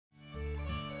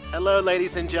Hello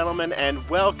ladies and gentlemen, and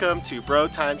welcome to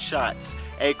BroTime Shots,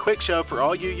 a quick show for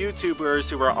all you YouTubers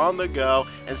who are on the go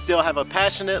and still have a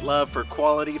passionate love for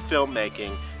quality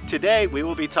filmmaking. Today we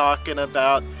will be talking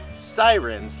about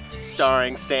Sirens,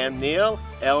 starring Sam Neill,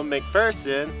 Elle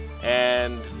Macpherson,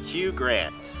 and Hugh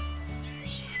Grant.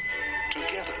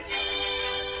 Together,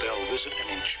 they'll visit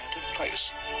an enchanted place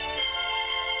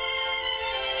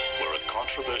where a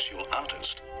controversial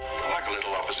artist, like a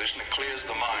little opposition, it clears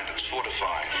the mind, it's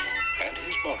fortifying. and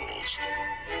his models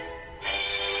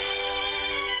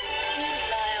You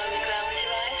lie on the ground with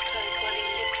your eyes closed while he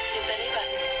licks your belly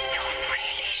button. You're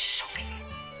really shocking.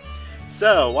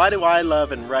 So, why do I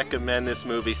love and recommend this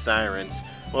movie Sirens?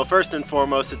 Well, first and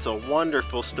foremost, it's a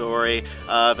wonderful story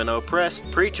of an oppressed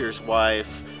preacher's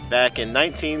wife back in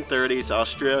 1930s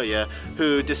Australia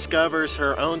who discovers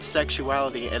her own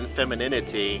sexuality and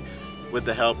femininity with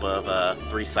the help of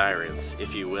three sirens,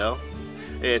 if you will.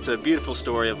 It's a beautiful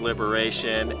story of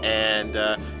liberation, and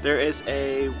there is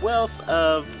a wealth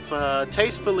of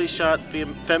tastefully shot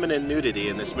feminine nudity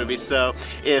in this movie. So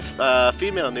if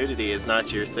female nudity is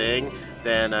not your thing,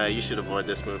 then you should avoid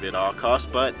this movie at all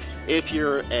costs. But if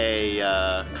you're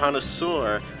a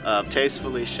connoisseur of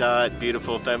tastefully shot,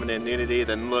 beautiful feminine nudity,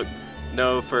 then look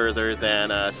no further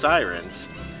than Sirens.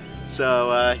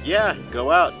 So yeah, go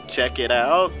out, check it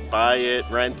out, buy it,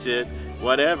 rent it,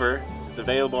 whatever. It's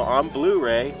available on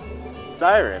Blu-ray.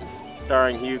 Sirens,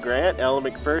 starring Hugh Grant, Elle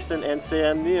Macpherson, and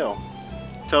Sam Neill.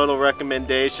 Total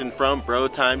recommendation from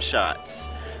BroTime Shots.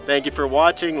 Thank you for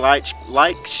watching.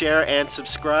 Like, share, and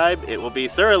subscribe. It will be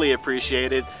thoroughly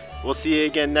appreciated. We'll see you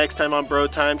again next time on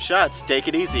BroTime Shots. Take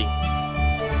it easy.